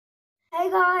Hey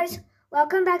guys,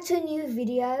 welcome back to a new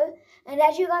video. And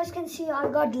as you guys can see, I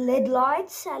got LED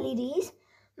lights, LEDs.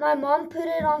 My mom put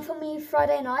it on for me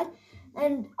Friday night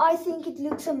and I think it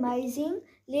looks amazing.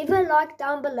 Leave a like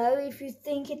down below if you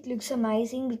think it looks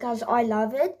amazing because I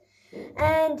love it.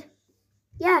 And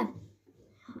yeah,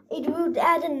 it would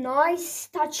add a nice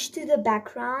touch to the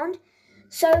background.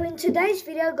 So in today's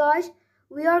video guys,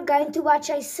 we are going to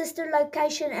watch a sister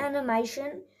location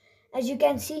animation, as you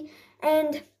can see.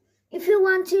 And if you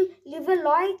want to, leave a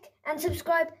like and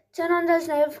subscribe, turn on those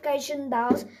notification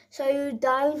bells so you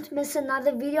don't miss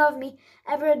another video of me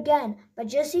ever again. But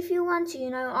just if you want to,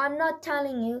 I'm not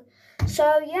telling you.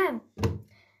 So yeah,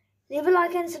 leave a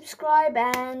like and subscribe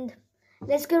and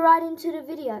let's get right into the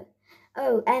video.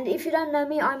 Oh, and if you don't know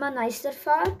me, I'm a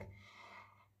Neisterfuck.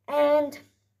 And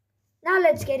now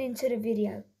let's get into the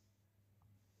video.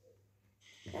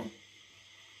 Okay.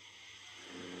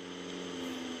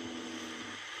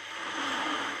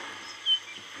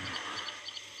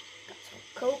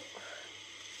 Coke.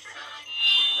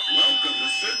 Welcome to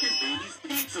Circus Baby's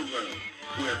Pizza World,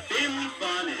 where family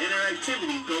fun and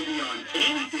interactivity go beyond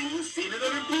anything you've seen at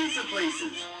other pizza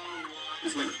places.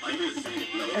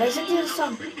 Listen to the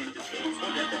song.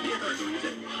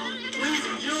 Please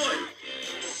enjoy.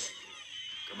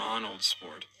 Come on, old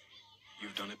sport.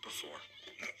 You've done it before.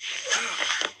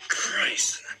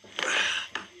 Christ.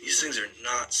 These things are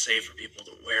not safe for people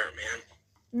to wear, man.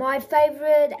 My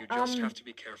favorite You just have to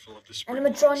be careful of the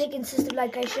animatronic in sister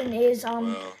location is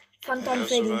Phantom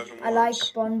Freddy. I like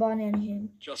Bon Bon and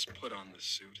him. Just put on the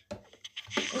suit.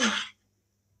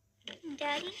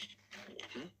 Daddy?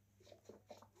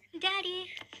 Daddy,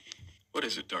 What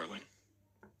is it, darling?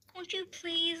 won't you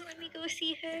please let me go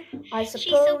see her? I She's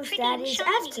so suppose pretty that and is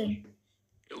shiny. Afton.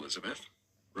 Elizabeth,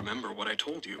 remember what I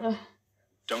told you.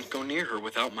 Don't go near her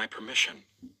without my permission.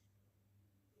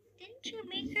 Didn't you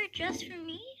make her just for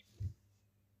me?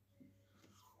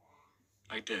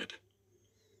 I did.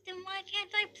 Then why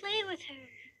can't I play with her?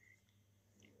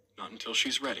 Not until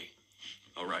she's ready.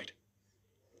 All right.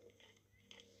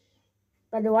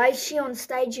 But why is she on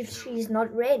stage if she's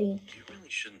not ready? You really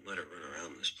shouldn't let her run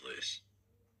around this place.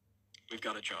 We've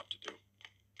got a job to do.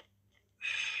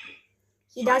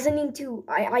 He doesn't need to.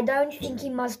 I don't think he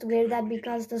must wear that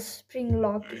because the spring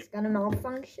lock is gonna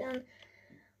malfunction.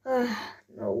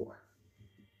 No.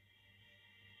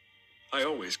 I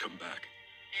always come back.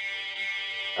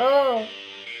 Oh,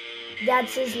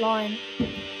 that's his line.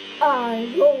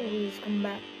 I always come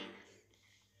back.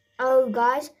 Oh,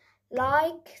 guys,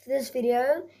 like this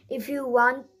video if you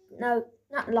want. No,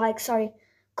 not like, sorry.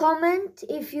 Comment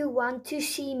if you want to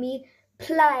see me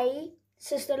play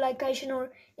Sister Location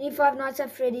or any Five Nights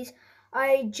at Freddy's.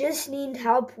 I just need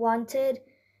help wanted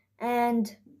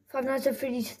and Five Nights at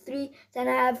Freddy's 3. Then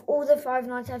I have all the Five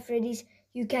Nights at Freddy's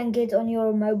you can get on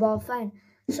your mobile phone.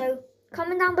 So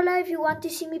comment down below if you want to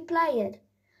see me play it.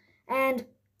 And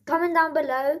comment down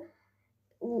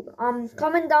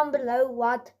below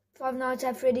what Five Nights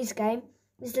at Freddy's game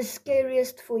is the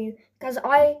scariest for you. Because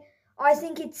I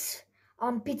think it's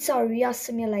Pizzeria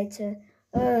Simulator.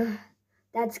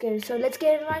 That's scary. So let's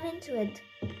get right into it.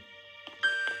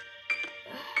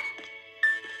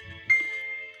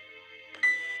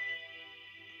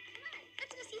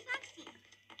 Let's go see Foxy.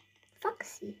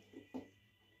 Foxy.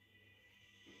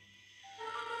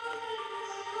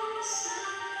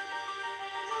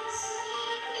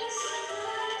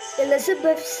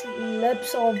 Elizabeth's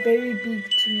lips are very big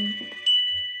to me.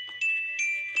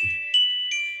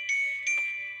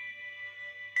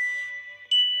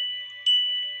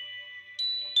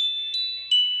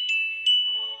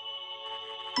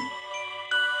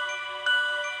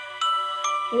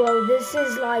 Well, this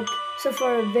is like so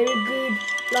far a very good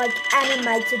like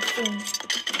animated thing.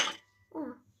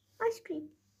 Oh, ice cream.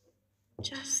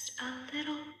 Just a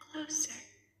little closer.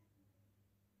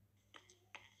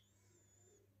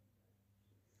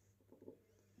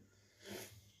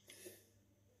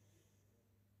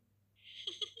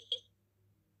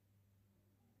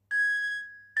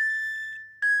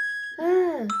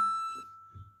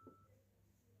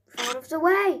 Out of the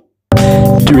way.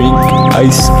 Drink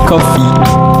iced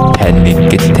coffee,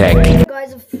 panic attack.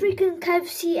 Guys, a freaking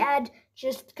KFC ad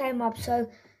just came up, so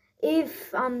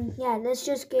if yeah, let's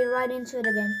just get right into it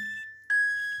again.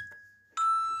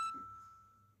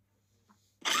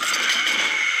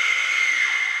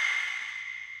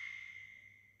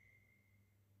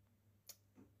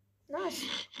 Nice.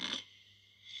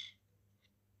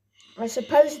 I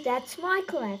suppose that's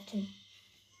Michael acting.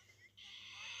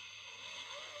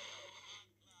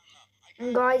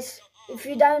 And guys, if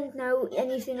you don't know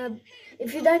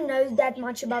if you don't know that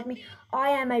much about me, I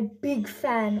am a big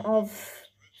fan of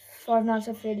Five Nights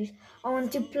at Freddy's. I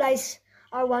want to play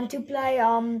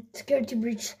Security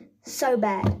Breach so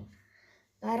bad,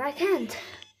 but I can't.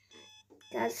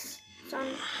 That's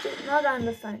not on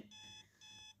the phone.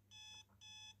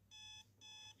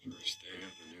 First day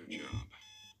of the new job.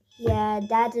 Yeah,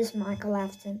 that is Michael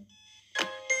Afton.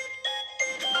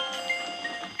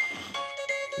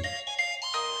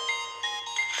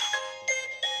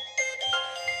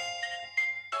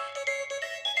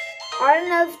 I don't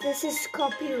know if this is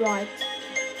copyright.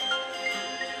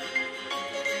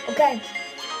 Okay,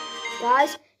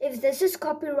 guys, if this is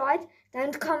copyright,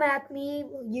 don't come at me,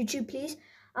 YouTube, please.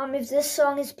 If this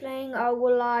song is playing, I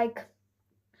will like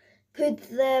put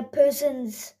the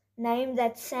person's name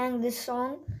that sang this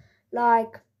song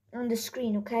like on the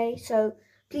screen, okay? So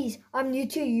please, I'm new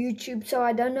to YouTube, so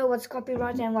I don't know what's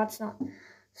copyright and what's not.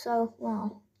 So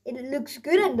wow, it looks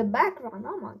good in the background.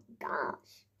 Oh my gosh.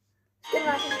 Good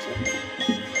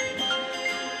night.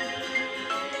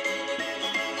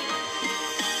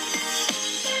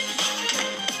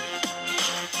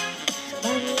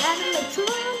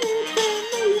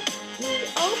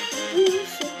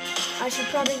 I should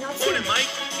probably not sing. Morning, Mike.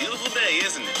 Beautiful day,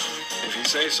 isn't it? If you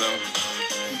say so.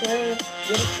 So,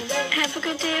 beautiful day. Have a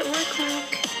good day at work,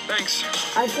 Mike. Thanks.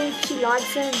 I think she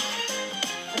likes him.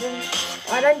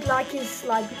 I don't like his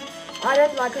I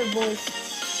don't like her voice.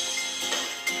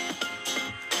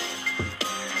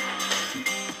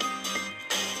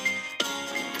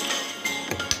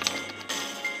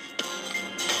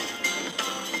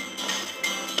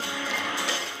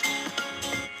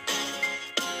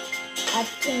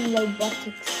 Acting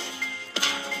robotics.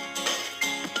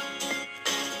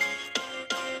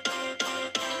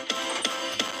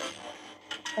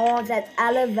 Oh, that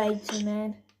elevator,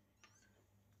 man.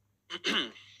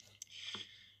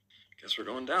 Guess we're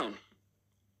going down.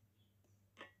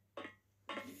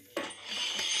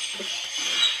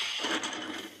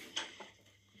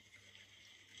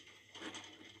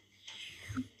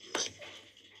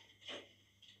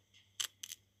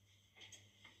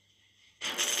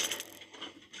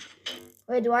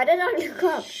 Wait, why did I look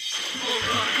up?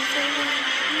 Everyone,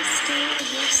 please stay in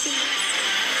your seats.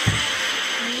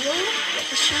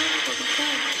 The show will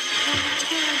begin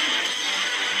momentarily.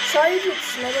 Sorry if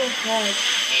it's a little hard.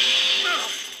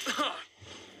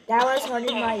 That was hard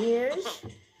in my ears.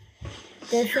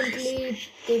 Definitely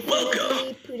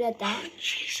put it down.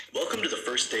 Welcome to the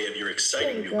first day of your exciting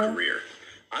There you new go. career.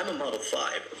 I'm a Model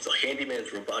 5 of the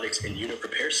Handyman's Robotics and Unit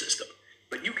Repair System,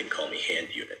 but you can call me Hand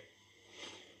Unit.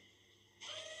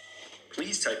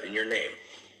 Please type in your name.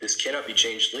 This cannot be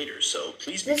changed later, so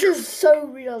please be This careful. is so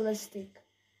realistic.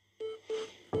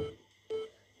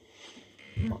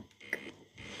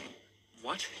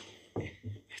 What?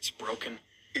 It's broken.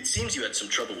 It seems you had some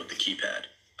trouble with the keypad.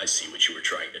 I see what you were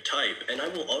trying to type, and I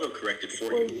will autocorrect it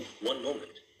for you. One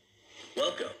moment.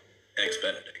 Welcome, Eggs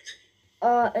Benedict.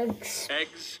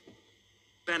 Eggs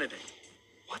Benedict.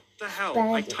 What the hell?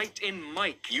 Benedict. I typed in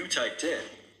Mike. You typed in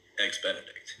Eggs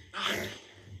Benedict. God.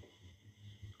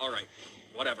 All right,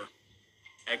 whatever.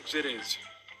 Eggs it is.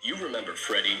 You remember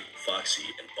Freddy, Foxy,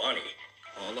 and Bonnie.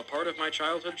 All a part of my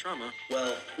childhood trauma.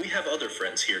 Well, we have other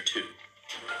friends here too.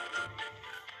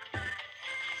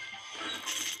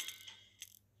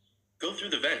 Go through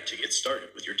the vent to get started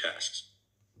with your tasks.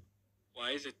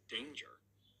 Why is it danger?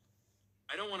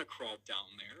 I don't want to crawl down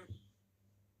there.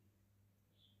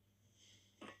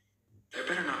 There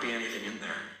better not be anything in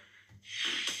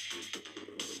there.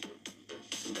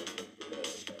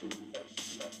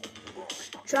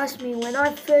 Trust me, when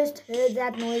I first heard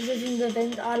that noises in the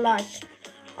vent, I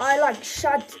like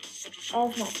shut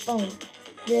off my phone.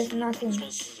 There's nothing.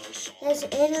 There's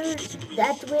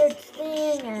that weird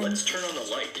thing, and Let's turn on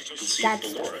the light and see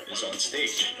That's if Laura is on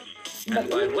stage. And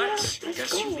by let's,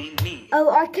 guess you mean me. oh,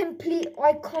 I completed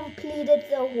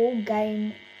the whole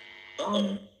game,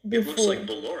 Uh-oh. It looks before. like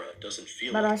Ballora doesn't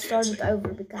feel but I like started dancing. over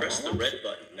because Press I the want red to.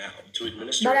 button now to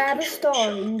administer But I a have a controlled star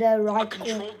shot. in the right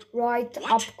controlled- right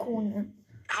What? up corner.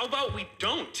 How about we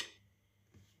don't?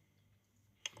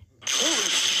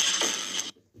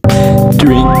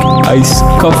 Drink iced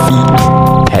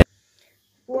coffee.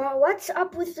 Wow, what's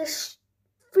up with this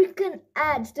freaking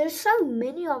ads? There's so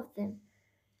many of them.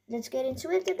 Let's get into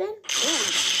it again.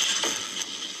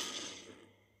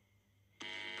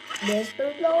 There's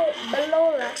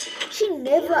Ballora. She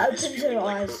never Laura is opens feeling her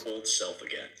like eyes. her old self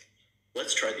again.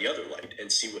 Let's try the other light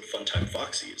and see what Funtime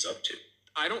Foxy is up to.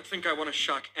 I don't think I want to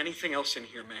shock anything else in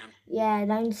here, man. Yeah,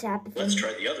 don't zap them. Let's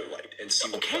try the other light and see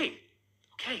what. Okay.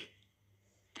 Okay.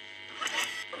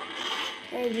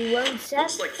 Hey, we won't zap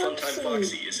Looks like Funtime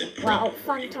Foxy is in Wow, proper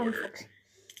working Funtime order. Foxy.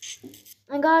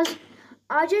 And guys,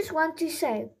 I just want to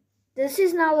say, This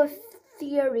is now a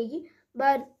theory,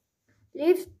 but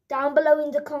leave down below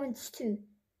in the comments too.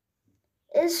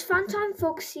 Is Funtime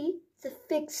Foxy the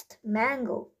fixed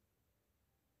mangle?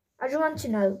 I just want to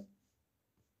know.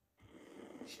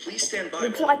 Please stand by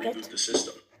Looks while I like reboot it. the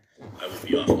system. I will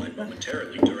be offline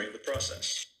momentarily during the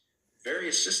process.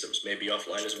 Various systems may be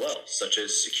offline as well, such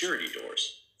as security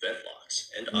doors, vent locks,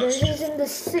 and This oxygen. is in the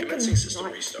second Commencing system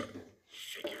night. restart.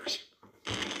 Figures.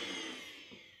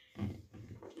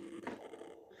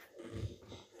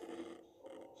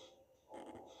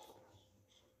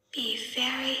 Be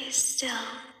very still.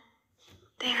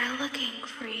 They are looking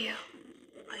for you.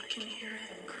 I can hear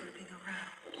him creeping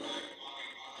around.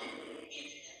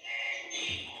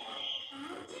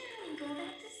 Go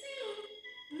back to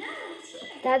sleep. No, it's here.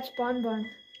 That's Bonbon.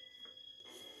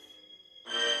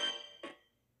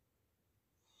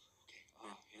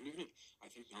 And I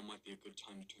think now might be a good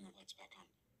time to turn the lights back on.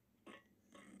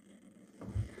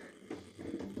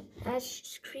 That's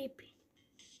just creepy.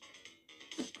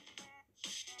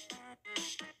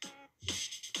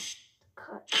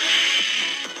 Cut.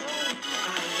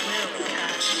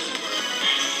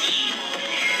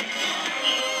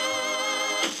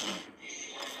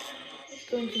 It's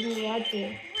going to be right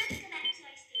there.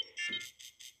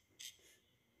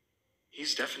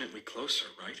 He's definitely closer,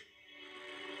 right?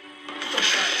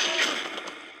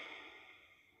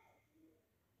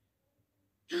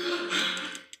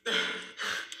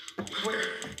 Where?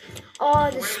 Oh,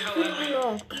 the Where the hell am I? spring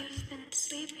lock. You've been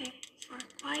sleeping for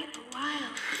quite a while.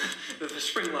 The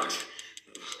spring locks.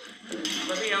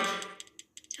 Let me out.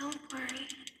 Don't worry.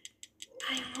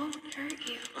 I won't hurt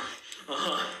you.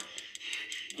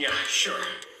 Yeah, sure.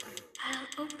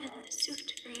 I'll open the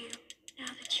suit for you now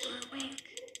that you're awake.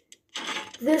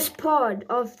 This part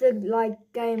of the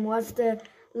game was the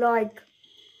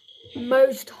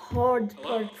most hard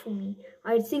part for me.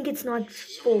 I think it's not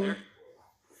full. There.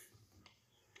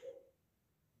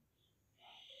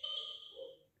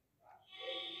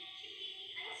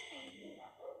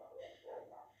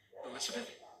 Elizabeth?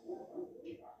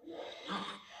 No,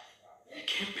 it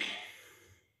can't be.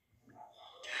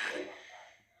 Dad,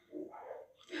 what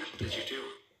the hell did you do?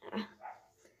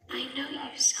 I know you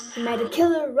He somehow. made a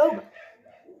killer robot.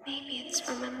 Maybe it's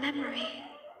from a memory.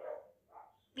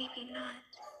 Maybe not.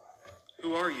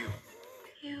 Who are you?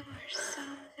 You are so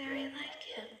very like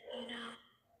him, you know.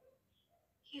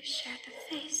 You share the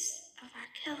face of our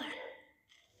killer.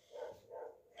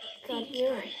 They Got think here.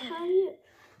 you're him. How you?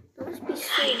 That must be I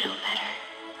safe. know better.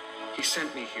 He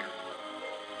sent me here.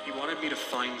 He wanted me to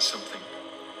find something.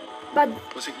 But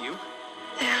Was it you?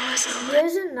 There was a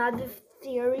there's another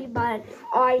theory, but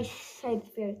I say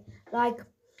theory.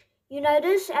 You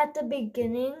notice at the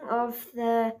beginning of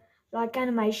the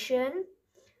animation,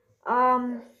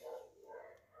 the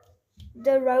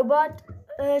robot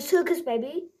circus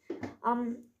baby,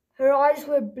 her eyes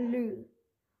were blue.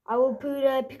 I will put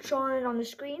a picture on it on the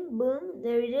screen. Boom,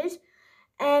 there it is.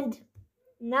 And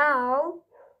now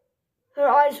her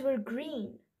eyes were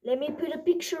green. Let me put a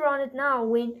picture on it now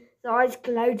when the eyes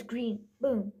glowed green.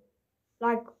 Boom.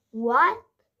 Like what?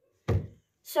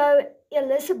 So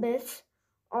Elizabeth's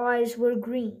eyes were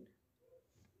green.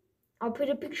 I'll put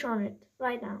a picture on it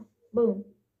right now. Boom.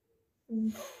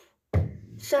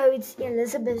 So it's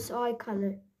Elizabeth's eye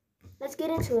color. Let's get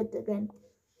into it again.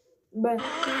 Bruh.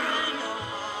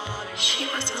 girl. She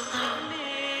was alone.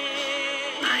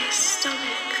 My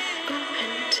stomach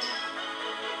opened.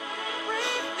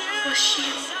 Was she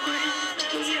important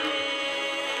to you?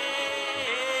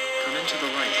 Come into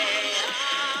the light.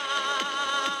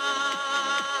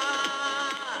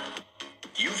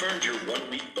 You've earned your 1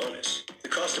 week bonus, the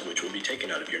cost of which will be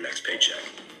taken out of your next paycheck.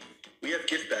 We have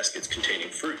gift baskets containing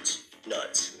fruits,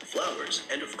 nuts, flowers,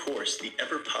 and of course, the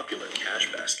ever popular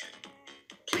cash basket.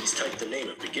 Please type the name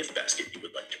of the gift basket you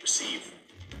would like to receive.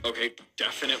 Okay,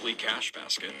 definitely cash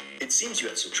basket. It seems you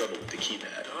had some trouble with the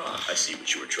keypad. I see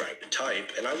what you were trying to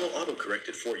type, and I will auto-correct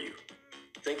it for you.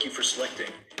 Thank you for selecting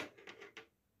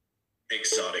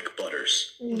Exotic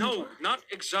Butters. No, not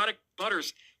exotic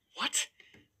butters. What?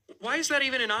 Why is that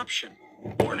even an option?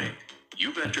 Warning,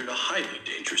 you've entered a highly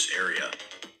dangerous area.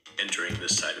 Entering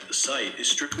this side of the site is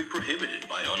strictly prohibited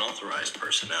by unauthorized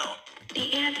personnel.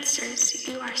 The answers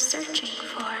you are searching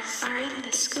for are in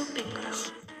the scooping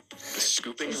room. The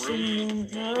scooping room?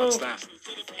 What's that?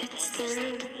 It's the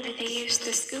room where they use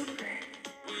the scooper.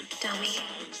 Dummy.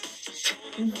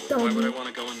 Why would I want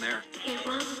to go in there? You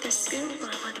want the scoop on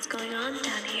what's going on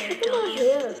down here, Look at don't my you?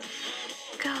 hair.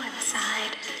 Go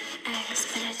inside,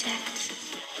 Eggs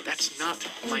Benedict. That's not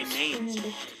my name,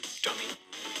 Benedict. dummy.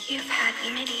 You've had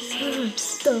many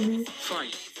names. Dummy.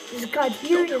 Fine. There's a cut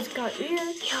here, there's a cut here,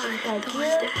 there's a cut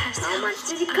here. How much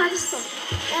did he cut us from?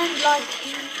 And like,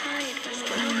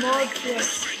 Mark here.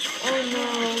 Oh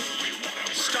no.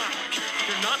 Stop!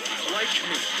 You're not like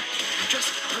me. You're just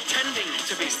pretending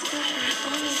to be.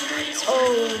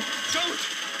 Oh. Don't!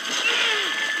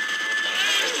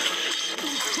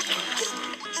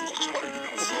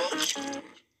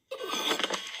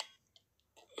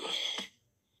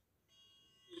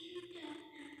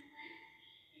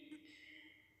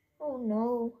 Oh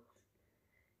no.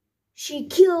 She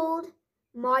killed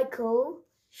Michael.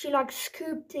 She like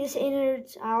scooped his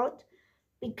innards out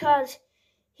because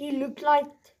he looked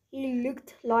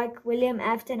like William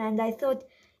Afton, and I thought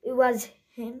it was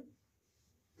him.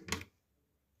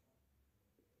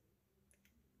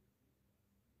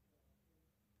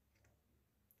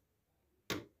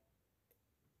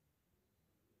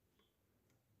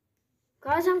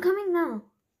 Guys, I'm coming now.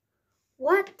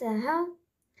 What the hell?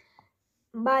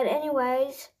 But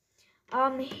anyways,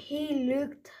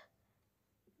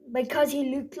 because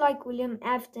he looked like William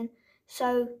Afton,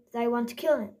 so they want to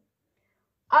kill him.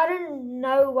 I don't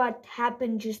know what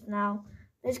happened just now.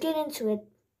 Let's get into it.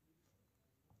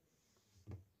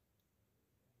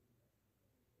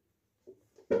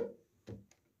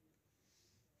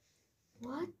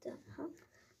 What the hell?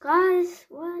 Guys,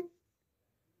 what?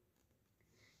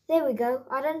 There we go.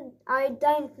 I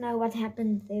don't know what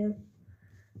happened there.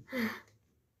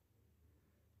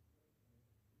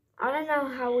 I don't know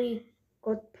how we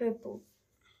got purple.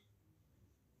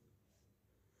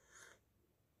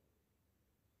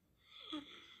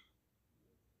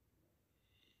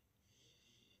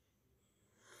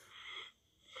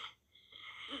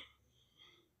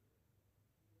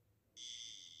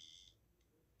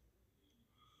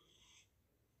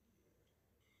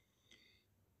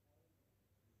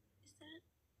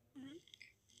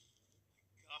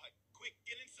 God, quick,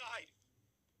 get inside.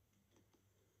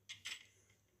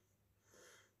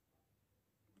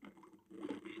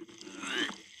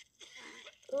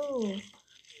 Ooh.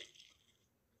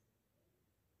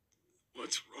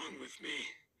 What's wrong with me?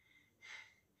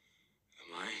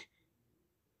 Am I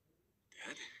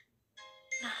dead?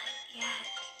 Not yet.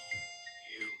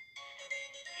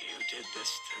 You did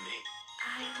this to me.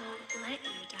 I won't let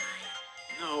you die.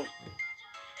 No.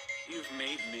 You've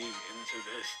made me into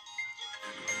this.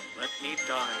 Let me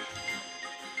die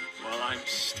while I'm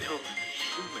still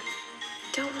human.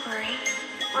 Don't worry.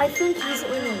 I think I he's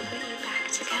will in it. put you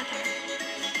back together.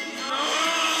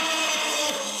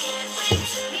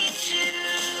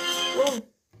 Whoa.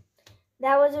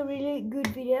 That was a really good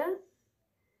video.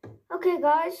 Okay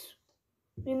guys,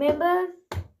 remember,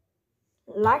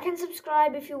 like and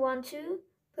subscribe if you want to.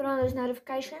 Put on those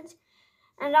notifications.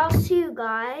 And I'll see you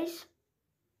guys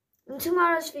in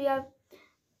tomorrow's video.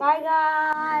 Bye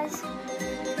guys.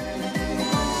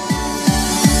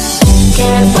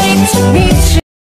 Can't wait to meet